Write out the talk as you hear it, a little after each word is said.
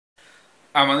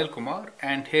I'm Anil Kumar,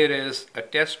 and here is a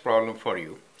test problem for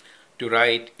you to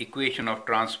write equation of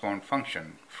transformed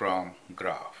function from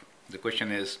graph. The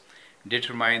question is,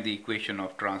 determine the equation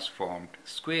of transformed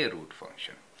square root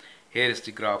function. Here is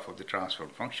the graph of the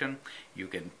transformed function. You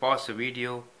can pause the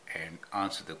video and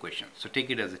answer the question. So take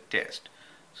it as a test.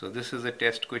 So this is a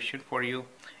test question for you.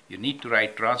 You need to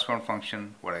write transform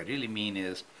function. What I really mean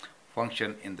is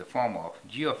function in the form of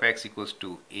g of x equals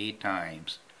to a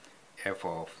times f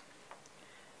of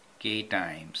k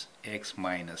times x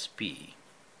minus p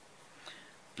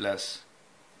plus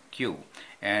q,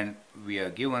 and we are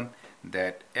given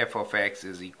that f of x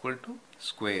is equal to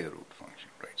square root function,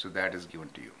 right? So that is given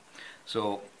to you.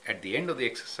 So at the end of the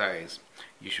exercise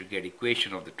you should get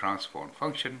equation of the transform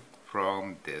function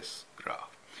from this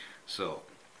graph. So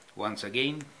once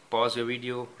again, pause your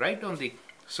video, write down the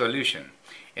solution,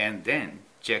 and then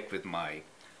check with my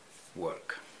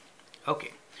work.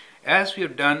 Okay, as we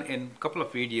have done in a couple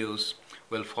of videos,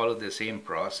 we'll follow the same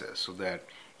process so that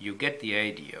you get the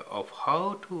idea of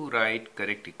how to write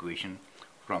correct equation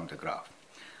from the graph.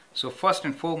 So first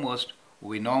and foremost,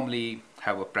 we normally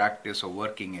have a practice of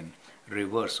working in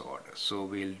reverse order. So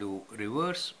we'll do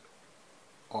reverse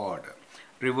order.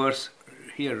 Reverse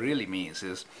here really means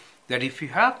is that if you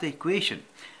have the equation,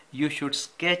 you should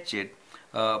sketch it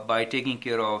by taking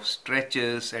care of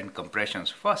stretches and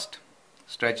compressions first.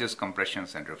 Stretches,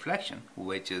 compressions, and reflection,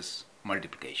 which is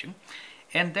multiplication,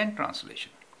 and then translation.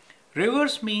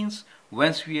 Reverse means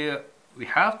once we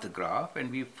have the graph and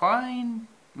we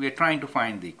are trying to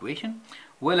find the equation,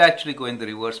 we'll actually go in the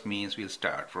reverse, means we'll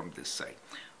start from this side.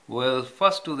 We'll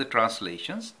first do the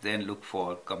translations, then look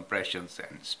for compressions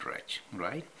and stretch,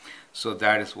 right? So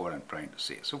that is what I'm trying to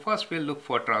say. So first we'll look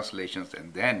for translations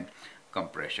and then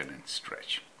compression and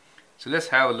stretch. So let's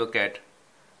have a look at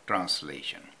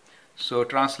translation. So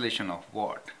translation of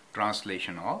what?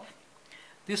 Translation of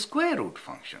the square root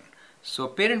function. So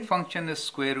parent function is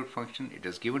square root function. It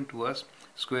is given to us.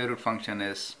 Square root function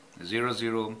is 0,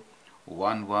 0,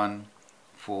 1, 1,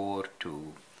 4,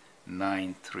 2,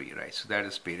 9, 3, right? So that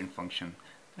is parent function.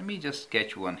 Let me just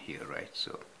sketch one here, right?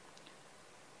 So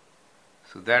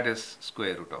that is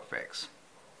square root of x.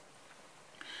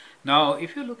 Now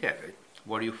if you look at it,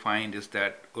 what you find is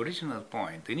that original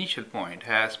point, the initial point,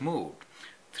 has moved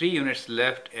 3 units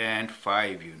left and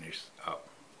 5 units up,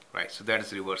 right? So that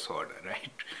is reverse order,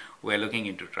 right? We're looking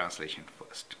into translation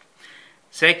first.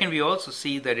 Second, we also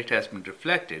see that it has been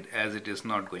reflected, as it is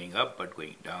not going up but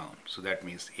going down. So that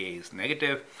means a is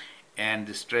negative, and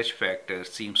the stretch factor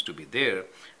seems to be there,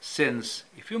 since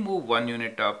if you move 1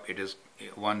 unit up, it is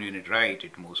 1 unit right,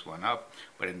 it moves 1 up,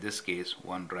 but in this case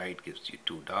 1 right gives you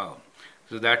 2 down.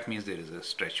 So that means there is a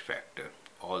stretch factor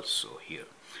also here.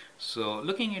 So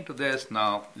looking into this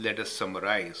now, let us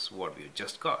summarize what we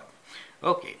just got.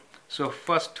 Okay, so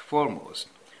first foremost,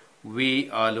 we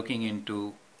are looking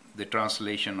into the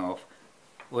translation of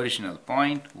original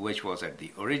point, which was at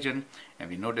the origin,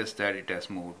 and we notice that it has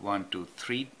moved 1, 2,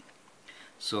 3.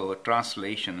 So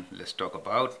translation, let's talk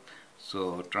about.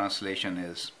 So translation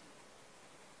is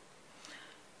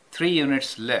 3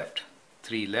 units left,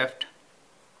 3 left,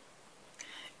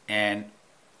 and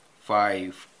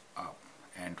 5 up,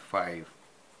 and 5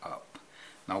 up.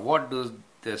 Now what does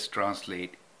this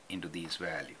translate into these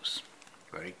values?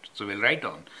 Right? So we'll write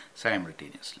down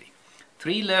simultaneously.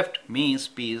 3 left means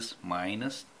p is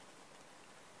minus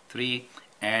 3,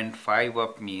 and 5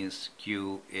 up means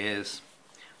q is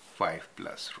 5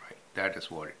 plus, right? That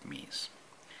is what it means.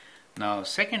 Now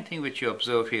second thing which you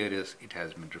observe here is it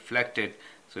has been reflected.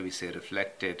 So we say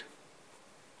reflected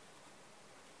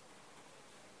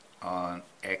on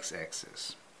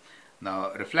x-axis.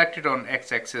 Now reflected on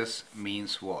x-axis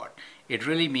means what? It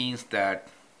really means that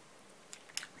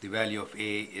the value of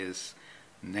a is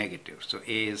negative. So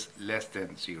a is less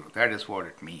than 0. That is what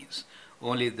it means.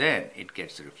 Only then it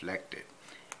gets reflected.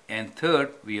 And third,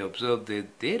 we observe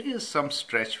that there is some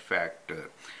stretch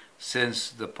factor, since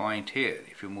the point here,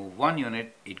 if you move 1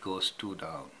 unit, it goes 2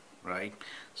 down, right?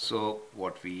 So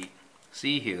what we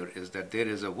see here is that there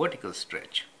is a vertical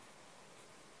stretch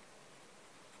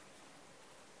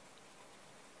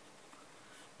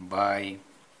by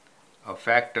a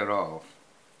factor of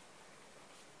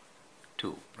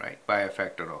 2, right? By a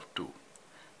factor of 2.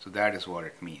 So that is what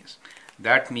it means.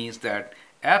 That means that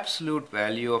absolute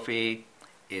value of a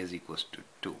is equals to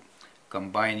 2.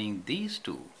 Combining these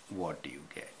two, what do you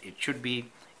get? It should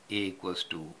be a equals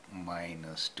to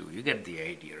minus 2. You get the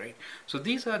idea, right? So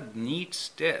these are neat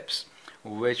steps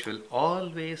which will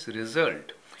always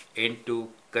result into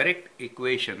correct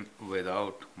equation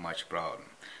without much problem.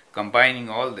 Combining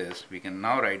all this, we can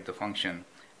now write the function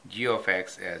g of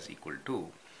x as equal to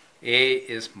A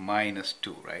is minus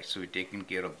 2, right? So we're taking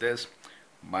care of this,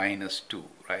 minus 2,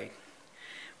 right?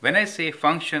 When I say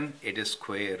function, it is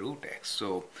square root x.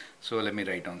 So let me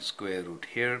write down square root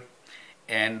here.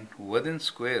 And within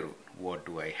square root, what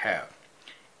do I have?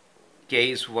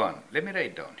 K is 1. Let me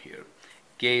write down here.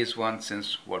 K is 1,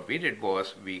 since what we did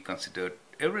was we considered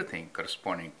everything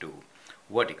corresponding to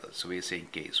vertical. So we're saying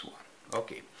K is 1.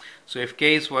 Okay. So if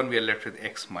K is 1, we are left with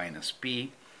x minus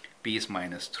p. P is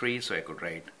minus 3, so I could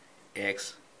write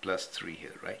x plus 3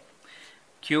 here, right?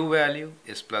 Q value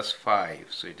is plus 5,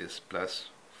 so it is plus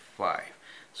 5.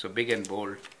 So big and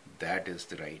bold, that is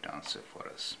the right answer for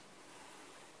us.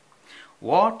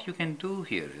 What you can do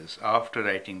here is, after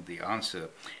writing the answer,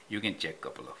 you can check a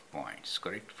couple of points,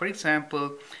 correct? For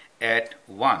example, at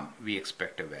 1, we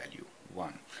expect a value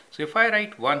 1. So if I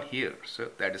write 1 here, so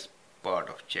that is part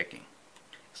of checking.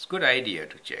 It's a good idea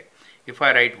to check. If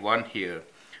I write 1 here,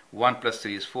 1 plus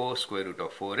 3 is 4, square root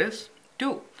of 4 is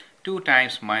 2. 2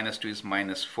 times minus 2 is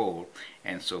minus 4,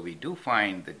 and so we do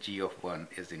find that g of 1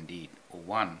 is indeed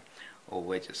 1,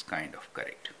 which is kind of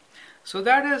correct. So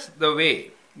that is the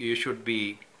way you should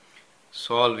be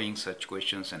solving such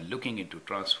questions and looking into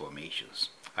transformations.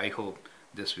 I hope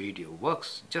this video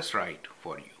works just right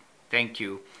for you. Thank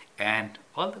you and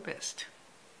all the best.